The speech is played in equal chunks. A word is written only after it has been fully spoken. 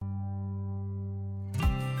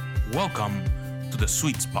Welcome to The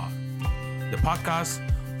Sweet Spot, the podcast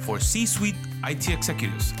for C-suite IT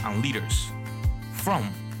executives and leaders from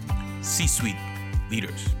C-suite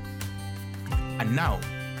leaders. And now,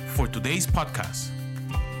 for today's podcast,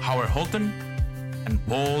 Howard Holton and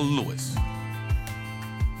Paul Lewis.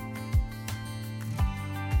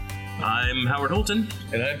 I'm Howard Holton.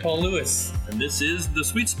 And I'm Paul Lewis. And this is The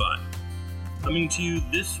Sweet Spot, coming to you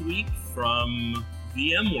this week from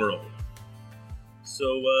VMworld. So,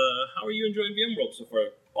 how are you enjoying VMworld so far,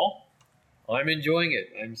 Paul? I'm enjoying it.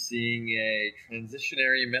 I'm seeing a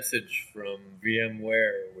transitionary message from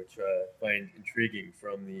VMware, which I find intriguing,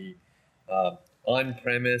 from the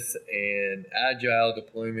on-premise and agile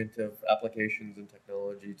deployment of applications and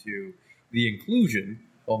technology to the inclusion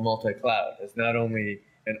of multi-cloud as not only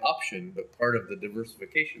an option, but part of the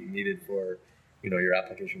diversification needed for, your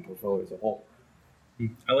application portfolio as a whole.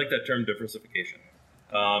 I like that term, diversification.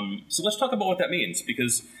 So let's talk about what that means,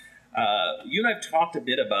 because you and I have talked a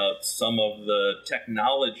bit about some of the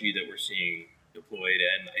technology that we're seeing deployed,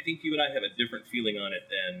 and I think you and I have a different feeling on it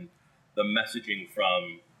than the messaging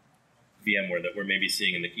from VMware that we're maybe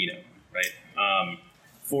seeing in the keynote, right?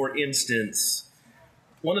 For instance,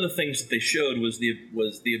 one of the things that they showed was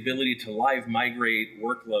the ability to live migrate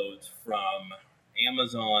workloads from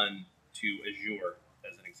Amazon to Azure,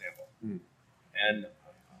 as an example. And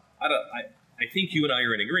I think you and I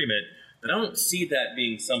are in agreement that I don't see that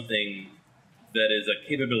being something that is a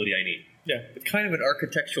capability I need. Yeah, it's kind of an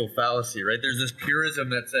architectural fallacy, right? There's this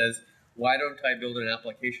purism that says, why don't I build an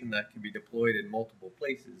application that can be deployed in multiple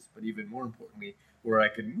places, but even more importantly, where I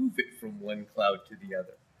can move it from one cloud to the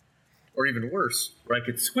other? Or even worse, where I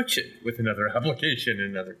could switch it with another application in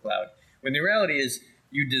another cloud. When the reality is,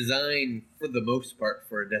 you design, for the most part,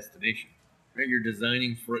 for a destination, right? You're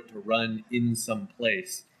designing for it to run in some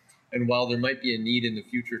place. And while there might be a need in the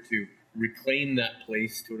future to reclaim that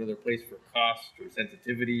place to another place for cost or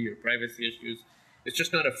sensitivity or privacy issues, it's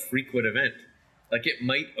just not a frequent event. Like, it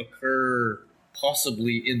might occur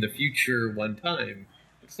possibly in the future one time,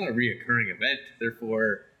 but it's not a reoccurring event.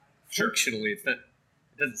 Therefore, functionally, it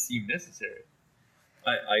doesn't seem necessary.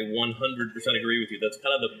 I 100% agree with you. That's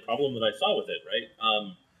kind of the problem that I saw with it, right?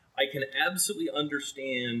 I can absolutely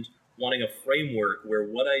understand wanting a framework where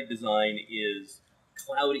what I design is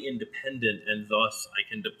cloud independent, and thus I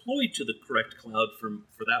can deploy to the correct cloud for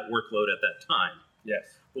that workload at that time.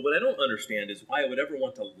 Yes. But what I don't understand is why I would ever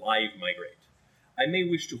want to live migrate. I may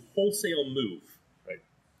wish to wholesale move, right?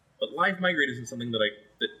 But live migrate isn't something that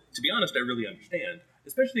to be honest, I really understand,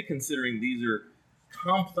 especially considering these are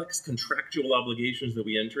complex contractual obligations that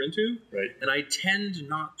we enter into. Right. And I tend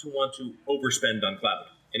not to want to overspend on cloud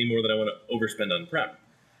any more than I want to overspend on prem.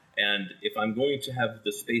 And if I'm going to have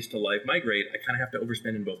the space to live migrate, I kind of have to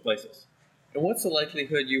overspend in both places. And what's the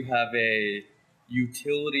likelihood you have a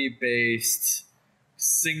utility-based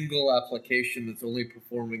single application that's only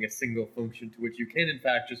performing a single function to which you can, in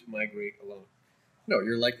fact, just migrate alone? No,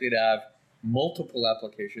 you're likely to have multiple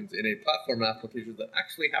applications in a platform application that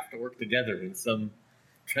actually have to work together in some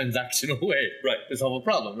transactional way, right, to solve a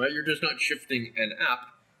problem, right? You're just not shifting an app,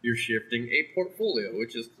 you're shifting a portfolio,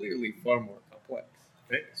 which is clearly far more complex.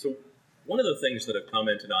 Right. So one of the things that I've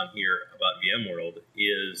commented on here about VMworld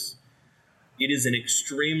is it is an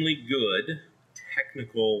extremely good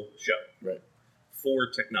technical show, right, for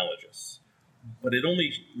technologists, but it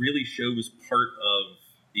only really shows part of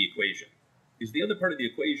the equation. Because the other part of the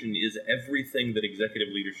equation is everything that executive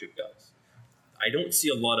leadership does. I don't see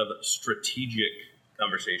a lot of strategic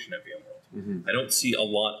conversation at VMworld. Mm-hmm. I don't see a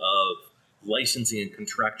lot of licensing and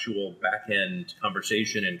contractual back-end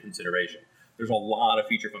conversation and consideration. There's a lot of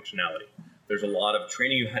feature functionality. There's a lot of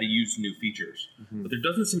training you how to use new features. Mm-hmm. But there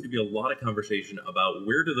doesn't seem to be a lot of conversation about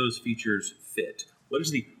where do those features fit? What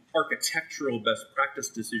is the architectural best practice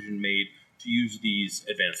decision made to use these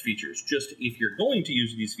advanced features? Just if you're going to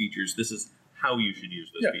use these features, this is how you should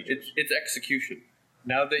use those features. It's execution.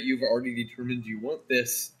 Now that you've already determined you want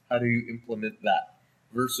this, how do you implement that?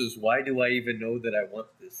 Versus, why do I even know that I want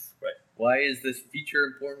this? Right. Why is this feature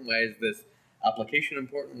important? Why is this application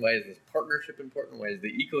important? Why is this partnership important? Why is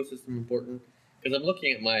the ecosystem important? Because I'm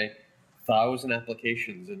looking at my 1,000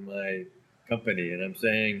 applications in my company, and I'm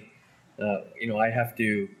saying, I have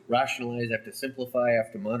to rationalize, I have to simplify, I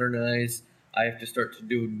have to modernize, I have to start to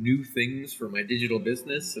do new things for my digital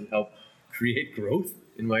business and help create growth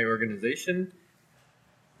in my organization.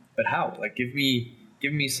 But how? Like, give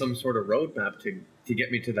me some sort of roadmap to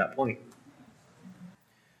get me to that point.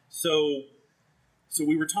 So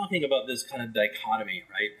we were talking about this kind of dichotomy,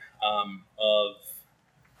 right? Of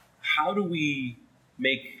how do we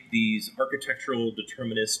make these architectural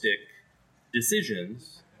deterministic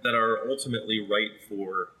decisions that are ultimately right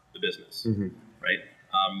for the business, right?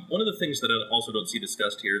 One of the things that I also don't see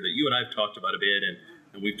discussed here that you and I have talked about a bit,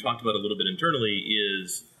 and we've talked about a little bit internally,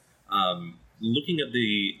 is looking at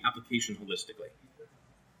the application holistically,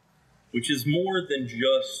 which is more than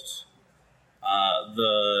just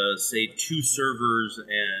the, say, 2 servers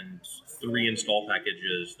and 3 install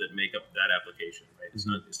packages that make up that application, right? It's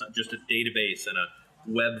not just a database and a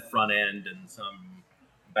web front end and some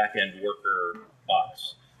back end worker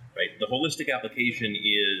box, right? The holistic application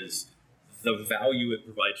is the value it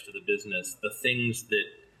provides to the business, the things that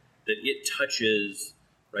it touches,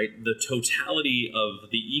 right? The totality of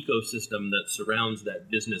the ecosystem that surrounds that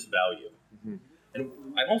business value. And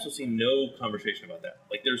I've also seen no conversation about that.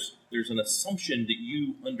 Like there's an assumption that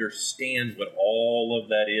you understand what all of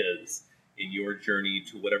that is in your journey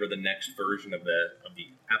to whatever the next version of the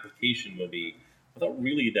application will be, without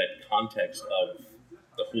really that context of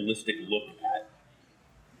the holistic look at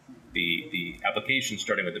the application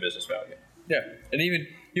starting with the business value. Yeah, and even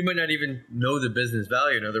you might not even know the business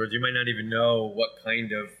value. In other words, you might not even know what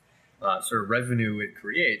kind of sort of revenue it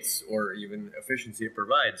creates or even efficiency it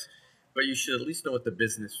provides. But you should at least know what the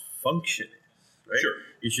business function is, right? Sure.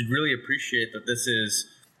 You should really appreciate that this is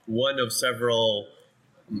one of several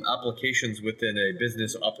applications within a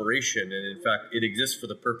business operation. And in fact, it exists for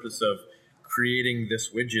the purpose of creating this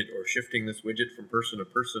widget or shifting this widget from person to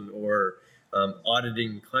person or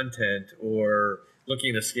auditing content or looking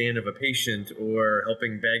at a scan of a patient or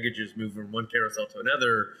helping baggages move from one carousel to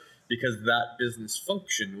another, because that business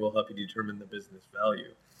function will help you determine the business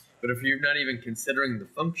value. But if you're not even considering the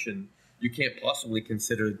function, you can't possibly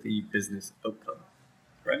consider the business outcome.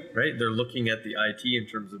 Right? They're looking at the IT in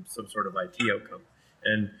terms of some sort of IT outcome.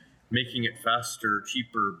 And making it faster,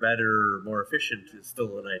 cheaper, better, more efficient is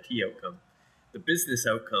still an IT outcome. The business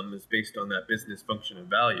outcome is based on that business function and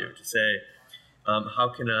value to say,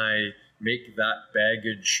 how can I make that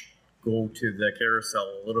baggage go to the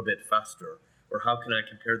carousel a little bit faster? Or how can I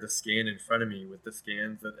compare the scan in front of me with the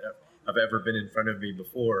scans that have ever been in front of me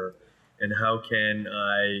before? And how can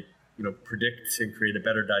I predict and create a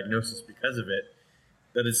better diagnosis because of it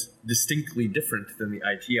that is distinctly different than the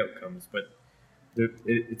IT outcomes? But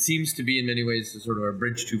it seems to be in many ways sort of a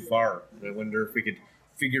bridge too far. And I wonder if we could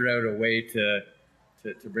figure out a way to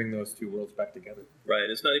bring those two worlds back together. Right.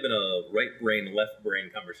 It's not even a right brain, left brain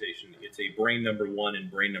conversation. It's a brain number 1 and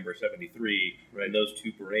brain number 73. Right. And those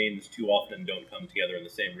two brains too often don't come together in the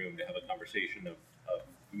same room to have a conversation of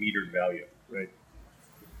metered value. Right.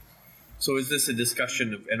 So is this a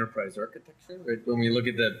discussion of enterprise architecture? Right? When we look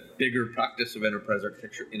at the bigger practice of enterprise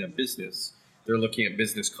architecture in a business, they're looking at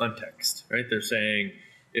business context, right? They're saying,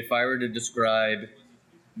 if I were to describe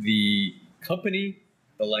the company,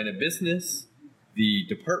 the line of business, the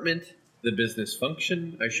department, the business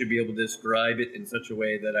function, I should be able to describe it in such a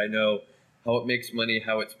way that I know how it makes money,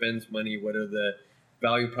 how it spends money, what are the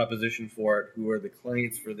value proposition for it, who are the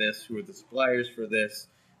clients for this, who are the suppliers for this,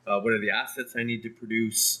 what are the assets I need to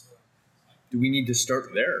produce. Do we need to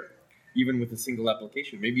start there, even with a single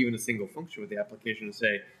application, maybe even a single function with the application, to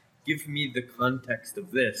say, give me the context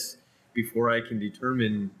of this before I can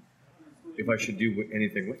determine if I should do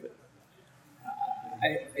anything with it?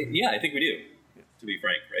 I think we do, to be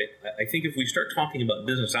frank, right? I think if we start talking about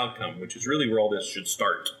business outcome, which is really where all this should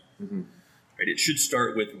start, right? It should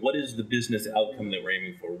start with what is the business outcome that we're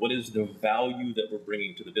aiming for? What is the value that we're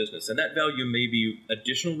bringing to the business? And that value may be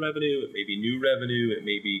additional revenue, it may be new revenue, it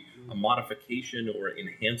may be a modification or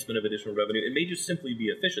enhancement of additional revenue. It may just simply be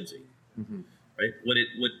efficiency, right?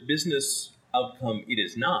 What business outcome it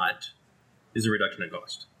is not is a reduction in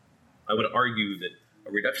cost. I would argue that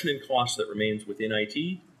a reduction in cost that remains within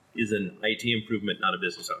IT is an IT improvement, not a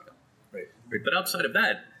business outcome. Right. But outside of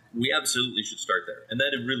that, we absolutely should start there. And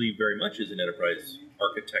that really very much is an enterprise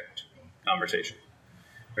architect conversation,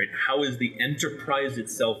 right? How is the enterprise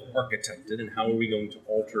itself architected, and how are we going to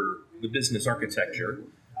alter the business architecture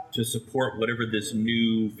to support whatever this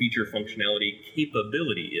new feature functionality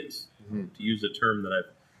capability is? To use a term that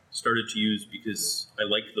I've started to use because I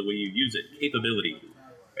like the way you use it, capability.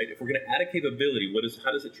 Right? If we're going to add a capability,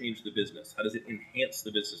 how does it change the business? How does it enhance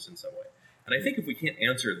the business in some way? And I think if we can't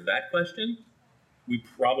answer that question, we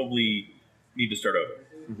probably need to start over,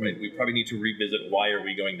 right? We probably need to revisit why are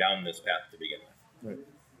we going down this path to begin with. Right.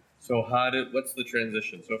 So what's the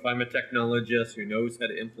transition? So if I'm a technologist who knows how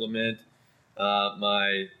to implement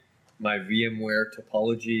my VMware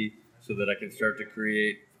topology so that I can start to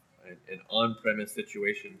create an on-premise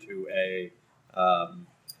situation to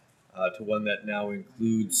one that now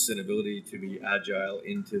includes an ability to be agile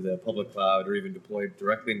into the public cloud or even deployed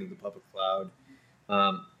directly into the public cloud,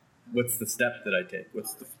 what's the step that I take?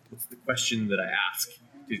 What's the question that I ask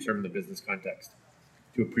to determine the business context?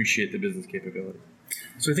 to appreciate the business capability?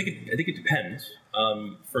 So I think it depends.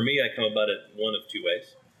 For me, I come about it one of two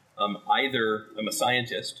ways. Either I'm a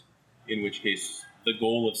scientist, in which case the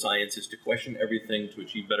goal of science is to question everything to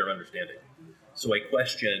achieve better understanding. So I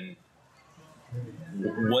question,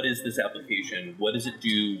 what is this application? What does it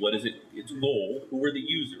do? What is its goal? Who are the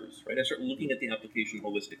users? Right? I start looking at the application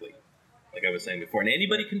holistically, like I was saying before. And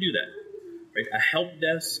anybody can do that. Right? A help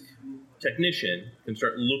desk technician can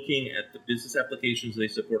start looking at the business applications they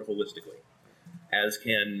support holistically, as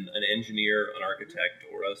can an engineer, an architect,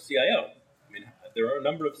 or a CIO. I mean, there are a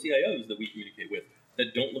number of CIOs that we communicate with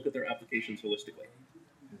that don't look at their applications holistically.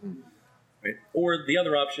 Mm-hmm. Right? Or the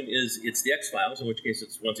other option is it's the X-Files, in which case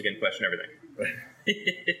it's once again question everything.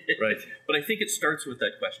 Right. Right. But I think it starts with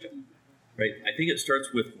that question. Right? I think it starts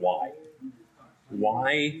with why.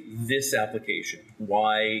 Why this application?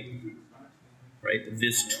 Why, right,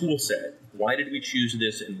 this tool set? Why did we choose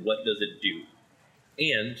this, and what does it do?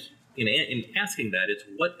 And in asking that, it's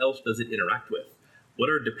what else does it interact with? What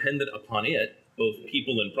are dependent upon it, both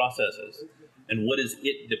people and processes, and what is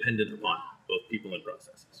it dependent upon, both people and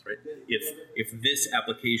processes, right? If this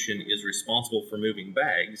application is responsible for moving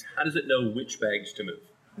bags, how does it know which bags to move,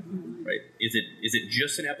 right? Is it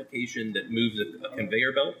just an application that moves a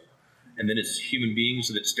conveyor belt, and then it's human beings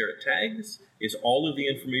that stare at tags? Is all of the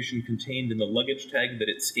information contained in the luggage tag that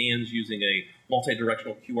it scans using a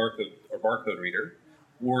multi-directional QR code or barcode reader?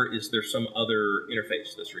 Or is there some other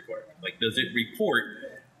interface that's required? Like, does it report,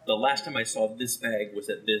 the last time I saw this bag was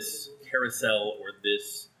at this carousel or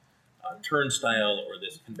this turnstile or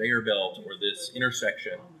this conveyor belt or this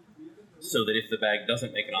intersection, so that if the bag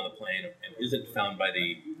doesn't make it on the plane and isn't found by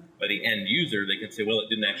the end user, they can say, well, it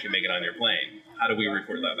didn't actually make it on your plane. How do we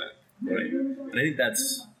report that back? Right? And I think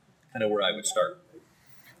that's kind of where I would start.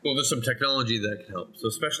 Well, there's some technology that can help. So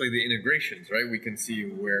especially the integrations, right? We can see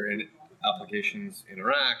where applications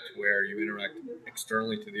interact, where you interact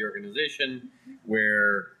externally to the organization,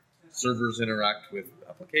 where servers interact with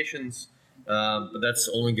applications. But that's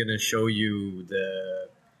only going to show you the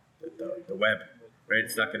web, right?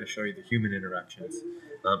 It's not going to show you the human interactions.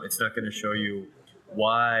 It's not going to show you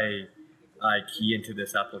why I key into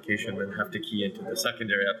this application, then have to key into the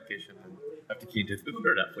secondary application, and have to key into the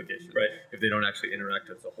third application, right? If they don't actually interact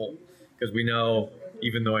as a whole. Because we know,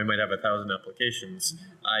 even though I might have 1,000 applications,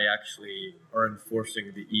 I actually are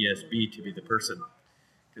enforcing the ESB to be the person,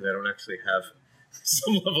 because I don't actually have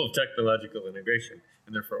some level of technological integration,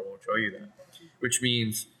 and therefore it won't show you that. Which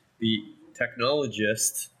means the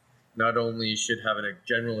technologist not only should have a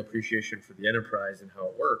general appreciation for the enterprise and how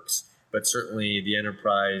it works, but certainly the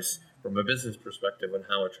enterprise from a business perspective and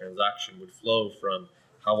how a transaction would flow from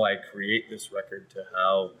how I create this record to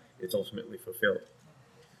how it's ultimately fulfilled.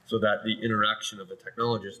 So that the interaction of the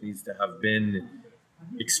technologist needs to have been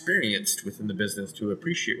experienced within the business to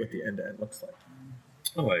appreciate what the end-to-end looks like.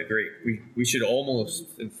 Oh, I agree. We should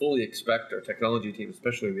almost and fully expect our technology team,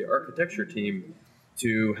 especially the architecture team,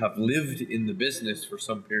 to have lived in the business for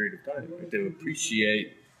some period of time, right? To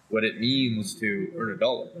appreciate what it means to earn a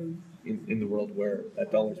dollar in the world where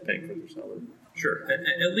that dollar is paying for their salary. Sure.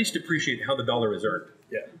 At least appreciate how the dollar is earned.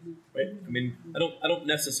 Yeah. Right. I mean, I don't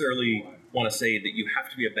necessarily want to say that you have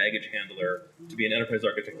to be a baggage handler to be an enterprise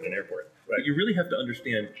architect at an airport. Right. But you really have to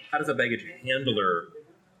understand, how does a baggage handler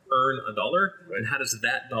earn a dollar, right, and how does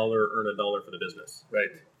that dollar earn a dollar for the business? Right.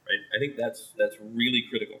 Right. I think that's really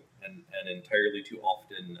critical and entirely too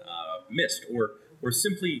often missed or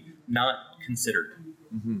simply not considered.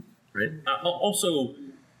 Mm-hmm. Right. Also,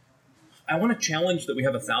 I want to challenge that we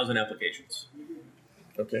have 1,000 applications.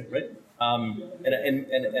 Okay. Right.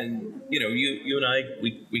 And you know, you and I,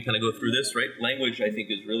 we kind of go through this, right? Language, I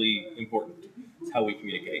think, is really important. It's how we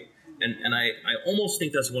communicate. And I almost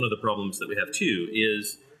think that's one of the problems that we have too,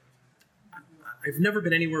 is I've never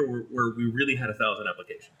been anywhere where we really had 1,000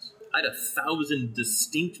 applications. I had 1,000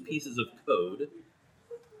 distinct pieces of code,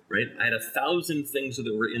 right? I had 1,000 things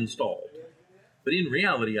that were installed. But in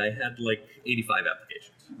reality, I had like 85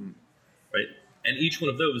 applications, right? And each one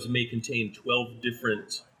of those may contain 12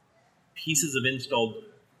 different pieces of installed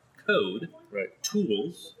code, right,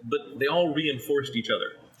 tools, but they all reinforced each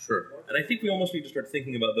other. Sure. And I think we almost need to start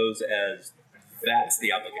thinking about those as that's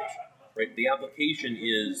the application, right? The application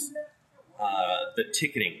is the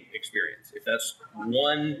ticketing experience. If that's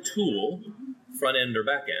one tool, front end or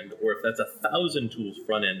back end, or if that's 1,000 tools,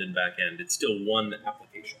 front end and back end, it's still one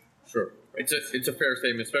application. Sure. It's a fair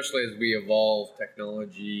statement, especially as we evolve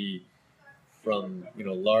technology from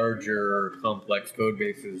larger complex code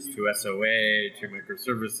bases to SOA to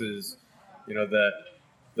microservices.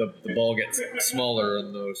 The ball gets smaller,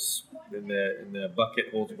 and the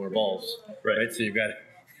bucket holds more balls. Right. So you've got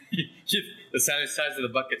the size of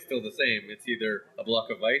the bucket's still the same. It's either a block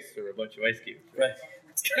of ice or a bunch of ice cubes. Right.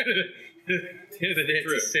 It's kind of at the end of the day,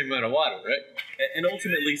 it's the same amount of water, right? And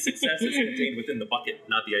ultimately, success is contained within the bucket,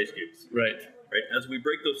 not the ice cubes. Right. Right. As we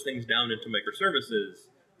break those things down into microservices,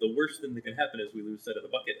 the worst thing that can happen is we lose sight of the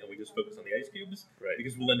bucket and we just focus on the ice cubes. Right.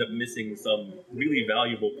 Because we'll end up missing some really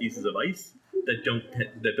valuable pieces of ice that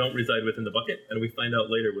don't reside within the bucket, and we find out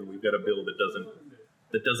later when we've got a bill that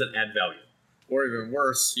doesn't add value. Or even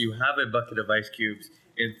worse, you have a bucket of ice cubes,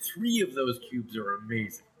 and 3 of those cubes are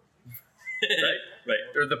amazing. Right? Right.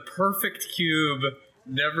 They're the perfect cube,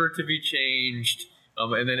 never to be changed,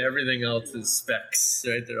 and then everything else is specks,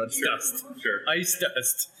 right? They're dust. Sure. Ice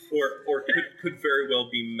dust. Or could very well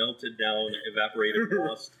be melted down, evaporated,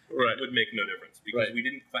 lost. Right. It would make no difference because Right. we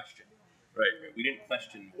didn't question. Right. We didn't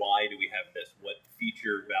question why do we have this? What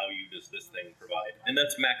feature value does this thing provide? And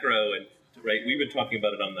that's macro, and right. We've been talking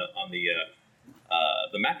about it on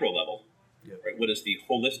the macro level. Yeah. Right. What is the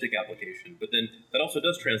holistic application? But then that also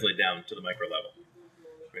does translate down to the micro level.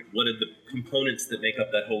 Right. What are the components that make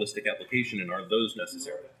up that holistic application, and are those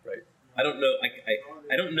necessary? Right. I don't know.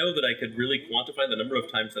 I don't know that I could really quantify the number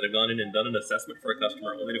of times that I've gone in and done an assessment for a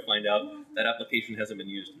customer only to find out that application hasn't been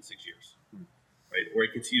used in 6 years. Right? Or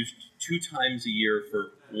it gets used 2 times a year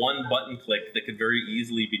for one button click that could very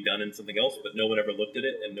easily be done in something else, but no one ever looked at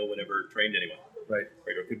it and no one ever trained anyone. Right.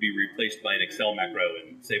 Right? Or it could be replaced by an Excel macro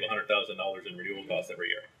and save $100,000 in renewal costs every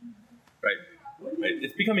year. Right. Right?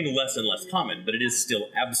 It's becoming less and less common, but it is still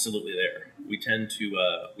absolutely there. We tend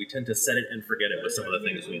to set it and forget it with some of the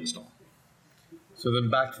things we install. So then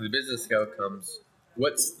back to the business outcomes.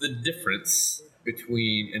 What's the difference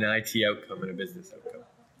between an IT outcome and a business outcome?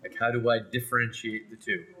 Like, how do I differentiate the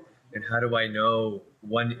two? And how do I know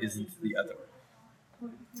one isn't the other?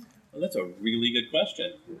 Well, that's a really good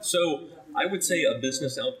question. So I would say a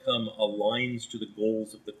business outcome aligns to the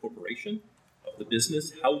goals of the corporation, of the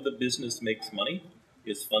business. How the business makes money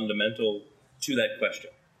is fundamental to that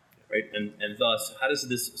question, right? And thus, how does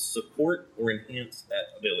this support or enhance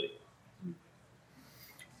that ability?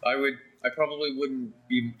 I probably wouldn't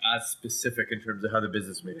be as specific in terms of how the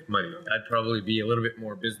business makes money. I'd probably be a little bit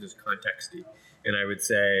more business contexty. And I would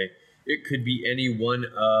say it could be any one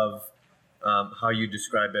of how you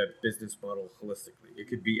describe a business model holistically. It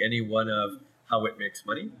could be any one of how it makes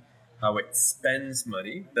money, how it spends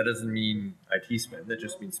money. That doesn't mean IT spend, that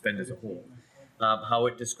just means spend as a whole. How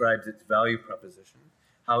it describes its value proposition,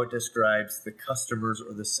 how it describes the customers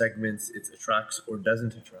or the segments it attracts or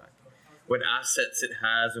doesn't attract, what assets it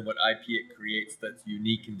has and what IP it creates that's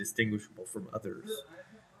unique and distinguishable from others,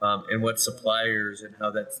 and what suppliers and how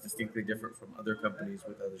that's distinctly different from other companies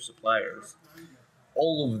with other suppliers.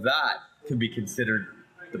 All of that can be considered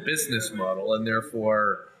the business model, and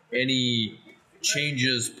therefore any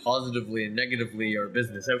changes positively and negatively are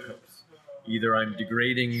business outcomes. Either I'm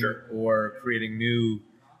degrading or creating new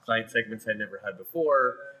client segments I never had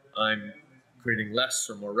before, I'm creating less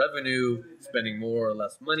or more revenue, spending more or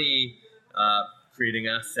less money, creating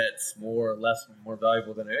assets more or less, more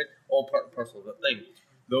valuable than it, all part and parcel of the thing.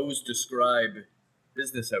 Those describe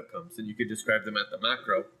business outcomes, and you could describe them at the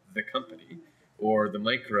macro, the company, or the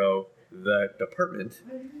micro, the department.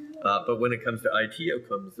 But when it comes to IT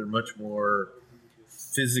outcomes, they're much more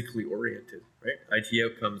physically oriented, right?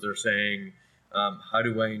 IT outcomes are saying, how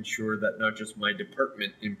do I ensure that not just my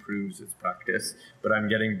department improves its practice, but I'm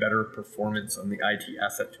getting better performance on the IT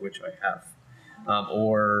asset to which I have?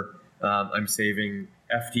 I'm saving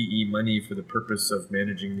FTE money for the purpose of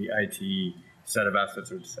managing the IT set of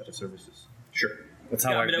assets or the set of services. Sure. That's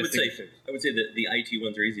how I would say that the IT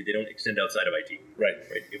ones are easy. They don't extend outside of IT. Right.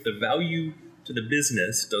 Right. If the value to the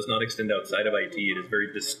business does not extend outside of IT, it is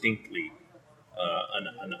very distinctly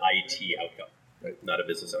an IT outcome, right? Not a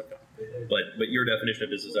business outcome. But your definition of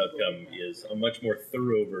business outcome is a much more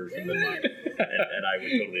thorough version than mine, and I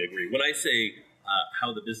would totally agree. When I say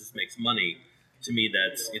how the business makes money, to me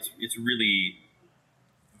it's really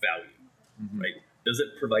value, right? Does it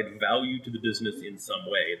provide value to the business in some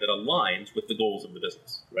way that aligns with the goals of the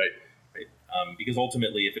business? Right. Because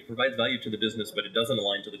ultimately, if it provides value to the business but it doesn't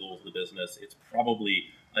align to the goals of the business, it's probably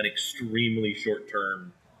an extremely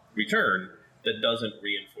short-term return that doesn't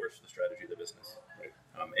reinforce the strategy of the business. Right.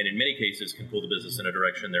 And in many cases, can pull the business in a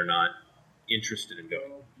direction they're not interested in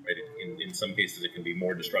going. Right. In some cases, it can be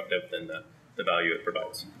more destructive than the value it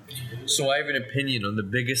provides. So I have an opinion on the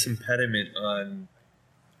biggest impediment on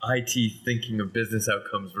IT thinking of business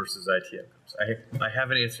outcomes versus IT outcomes. I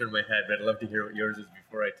have an answer in my head, but I'd love to hear what yours is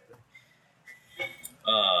before I tell you.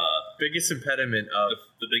 Biggest impediment of...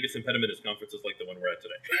 The biggest impediment is conferences like the one we're at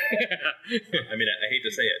today. I mean, I hate to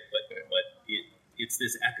say it, but it's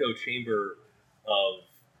this echo chamber of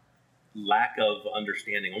lack of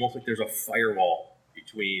understanding, almost like there's a firewall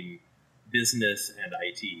between business and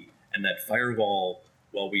IT, and that firewall,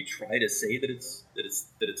 while we try to say that it's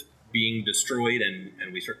being destroyed, and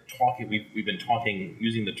we start talking, we've been talking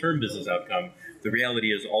using the term business outcome. The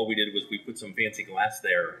reality is, all we did was we put some fancy glass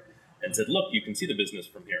there and said, look, you can see the business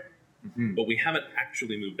from here, but we haven't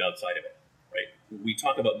actually moved outside of it, right? We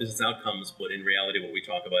talk about business outcomes, but in reality, what we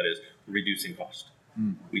talk about is reducing cost.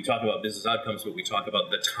 We talk about business outcomes, but we talk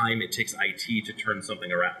about the time it takes IT to turn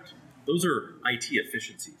something around. Those are IT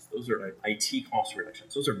efficiencies. Those are IT cost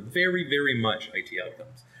reductions. Those are very, very much IT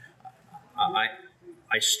outcomes.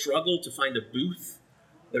 I struggle to find a booth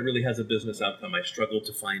that really has a business outcome. I struggle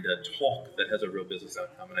to find a talk that has a real business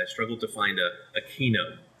outcome. And I struggle to find a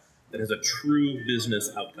keynote that has a true business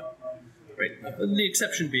outcome. Right? The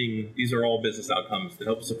exception being, these are all business outcomes that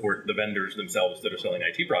help support the vendors themselves that are selling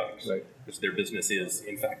IT products, right, because their business is,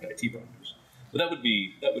 in fact, IT products. But that would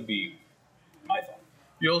be my thought.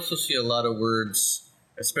 You also see a lot of words,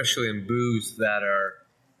 especially in booths, that are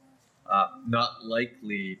not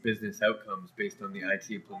likely business outcomes based on the IT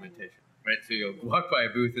implementation, right? So you'll walk by a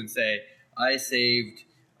booth and say, I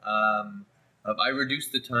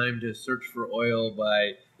reduced the time to search for oil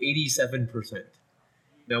by 87%.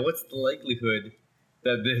 Now, what's the likelihood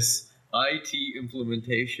that this IT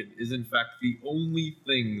implementation is in fact the only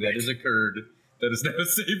thing that has occurred that has now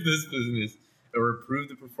saved this business or improved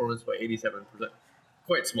the performance by 87%?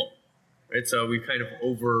 Quite small, right? So we kind of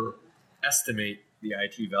overestimate the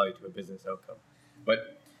IT value to a business outcome.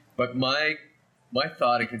 But my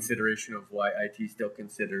thought and consideration of why IT still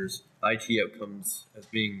considers IT outcomes as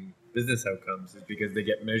being business outcomes is because they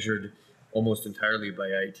get measured almost entirely by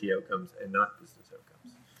IT outcomes and not business outcomes.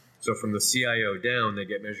 So from the CIO down, they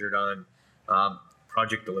get measured on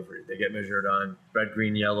project delivery. They get measured on red,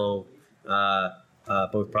 green, yellow,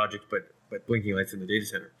 both projects, but blinking lights in the data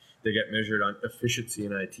center. They get measured on efficiency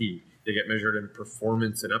in IT. They get measured in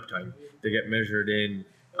performance and uptime. They get measured in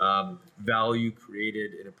value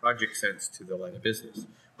created in a project sense to the line of business.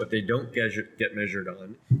 What they don't get measured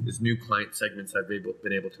on is new client segments I've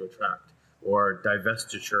been able to attract, or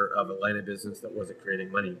divestiture of a line of business that wasn't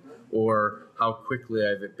creating money, or how quickly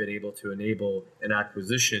I've been able to enable an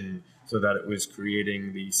acquisition so that it was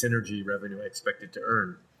creating the synergy revenue I expected to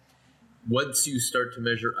earn. Once you start to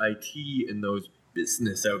measure IT in those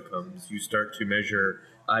business outcomes, you start to measure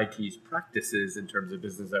IT's practices in terms of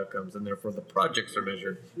business outcomes, and therefore the projects are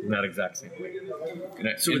measured in that exact same way.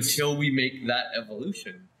 So until we make that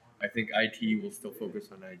evolution, I think IT will still focus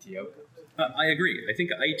on IT outcomes. I agree. I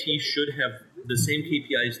think IT should have the same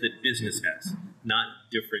KPIs that business has, not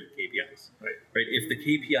different KPIs. Right? If the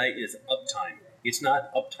KPI is uptime, it's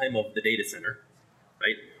not uptime of the data center.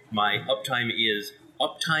 Right? My uptime is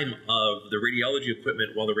uptime of the radiology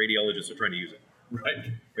equipment while the radiologists are trying to use it.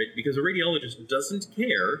 Right? Because a radiologist doesn't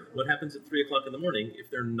care what happens at 3 o'clock in the morning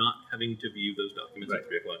if they're not having to view those documents at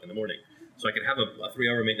 3 o'clock in the morning. So I could have a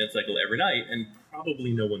 3-hour maintenance cycle every night, and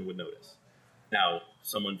probably no one would notice. Now,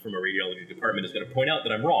 someone from a radiology department is going to point out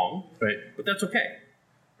that I'm wrong, but that's okay.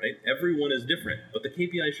 Right? Everyone is different, but the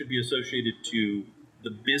KPI should be associated to the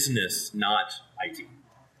business, not IT.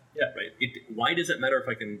 Yeah. Right? Why does it matter if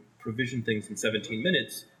I can provision things in 17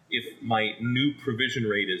 minutes if my new provision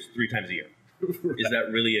rate is 3 times a year? Right. Is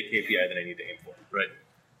that really a KPI that I need to aim for? Right.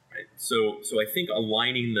 So I think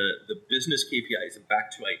aligning the business KPIs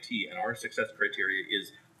back to IT and our success criteria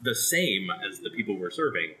is the same as the people we're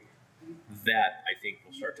serving. That, I think,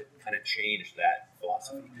 will start to kind of change that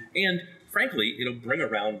philosophy. And frankly, it'll bring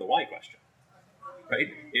around the why question.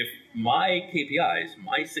 Right? If my KPIs,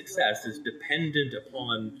 my success is dependent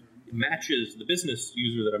upon, matches the business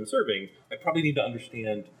user that I'm serving, I probably need to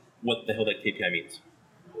understand what the hell that KPI means.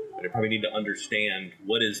 I probably need to understand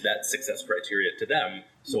what is that success criteria to them,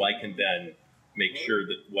 so I can then make sure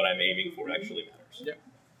that what I'm aiming for actually matters. Yeah.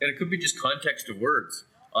 And it could be just context of words.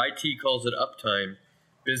 IT calls it uptime,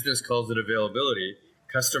 business calls it availability,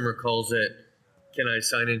 customer calls it, can I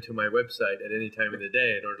sign into my website at any time of the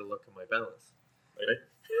day in order to look at my balance? Right?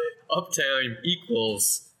 Uptime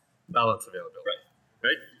equals balance availability.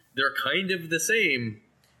 Right? They're kind of the same.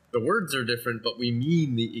 The words are different, but we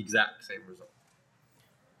mean the exact same result.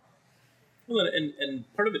 Well, and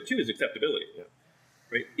part of it too is acceptability. Yeah.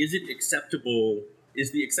 Right? Is it acceptable?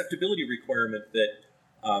 Is the acceptability requirement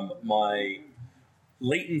that my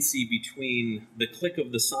latency between the click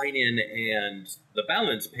of the sign in and the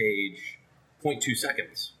balance page 0.2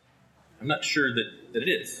 seconds? I'm not sure that it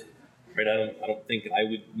is. Right? I don't think I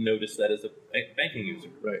would notice that as a banking user.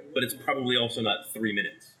 Right. But it's probably also not 3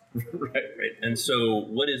 minutes. Right. And so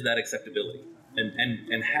what is that acceptability?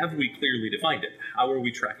 And have we clearly defined it? How are we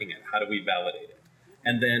tracking it? How do we validate it?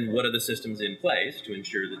 And then what are the systems in place to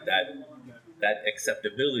ensure that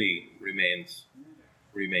acceptability remains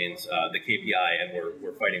the KPI, and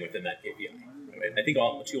we're fighting within that KPI. Right? I think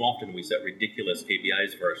too often we set ridiculous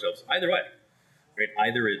KPIs for ourselves. Either way, right?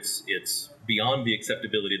 Either it's beyond the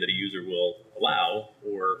acceptability that a user will allow,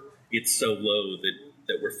 or it's so low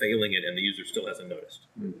that we're failing it and the user still hasn't noticed.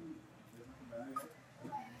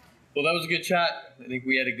 Well, that was a good chat. I think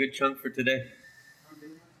we had a good chunk for today.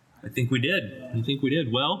 I think we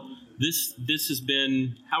did. Well, this has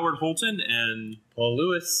been Howard Holton and Paul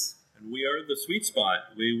Lewis. And we are The Sweet Spot.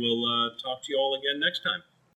 We will talk to you all again next time.